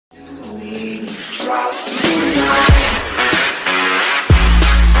Four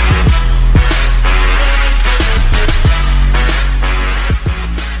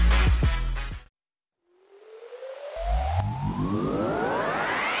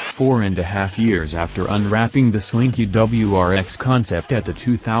and a half years after unwrapping the slinky WRX concept at the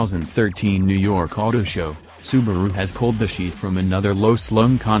 2013 New York Auto Show, Subaru has pulled the sheet from another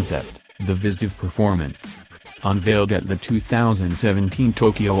low-slung concept, the Viziv Performance. Unveiled at the 2017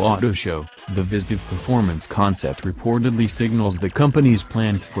 Tokyo Auto Show, the Viziv Performance concept reportedly signals the company's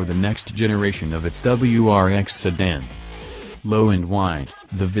plans for the next generation of its WRX sedan. Low and wide,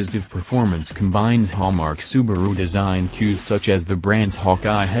 the Viziv Performance combines hallmark Subaru design cues such as the brand's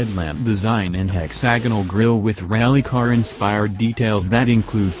Hawkeye headlamp design and hexagonal grille with rally car-inspired details that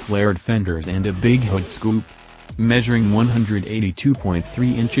include flared fenders and a big hood scoop. Measuring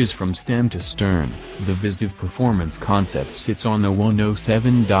 182.3 inches from stem to stern, the Viziv Performance concept sits on a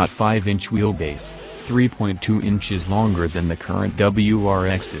 107.5-inch wheelbase, 3.2 inches longer than the current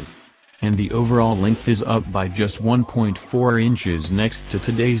WRXs. And the overall length is up by just 1.4 inches next to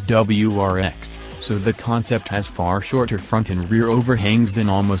today's WRX, so the concept has far shorter front and rear overhangs than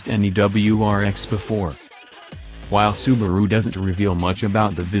almost any WRX before. While Subaru doesn't reveal much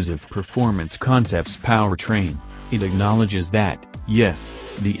about the Viziv Performance concept's powertrain, it acknowledges that, yes,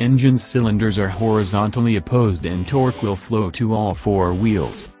 the engine's cylinders are horizontally opposed and torque will flow to all four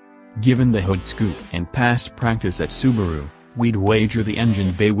wheels. Given the hood scoop and past practice at Subaru, we'd wager the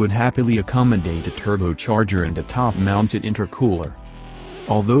engine bay would happily accommodate a turbocharger and a top-mounted intercooler.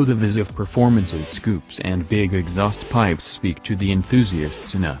 Although the Viziv Performance's scoops and big exhaust pipes speak to the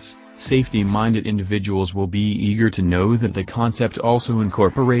enthusiasts in us, safety-minded individuals will be eager to know that the concept also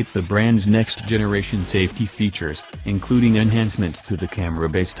incorporates the brand's next-generation safety features, including enhancements to the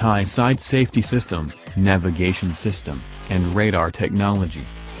camera-based high-side safety system, navigation system, and radar technology.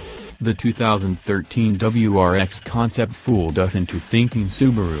 The 2013 WRX concept fooled us into thinking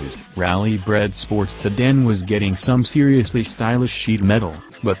Subaru's rally-bred sports sedan was getting some seriously stylish sheet metal,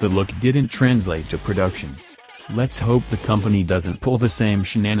 but the look didn't translate to production. Let's hope the company doesn't pull the same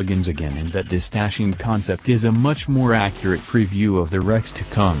shenanigans again and that this dashing concept is a much more accurate preview of the Rex to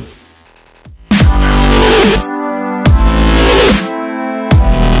come.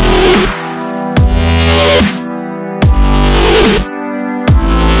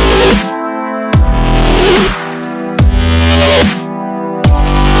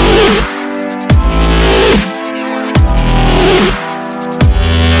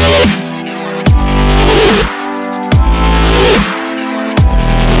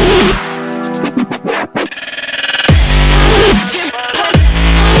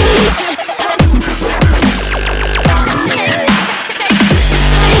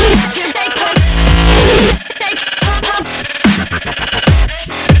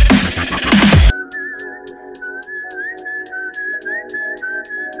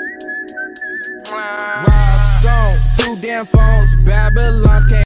 Wacth, two damn phones, Babylon's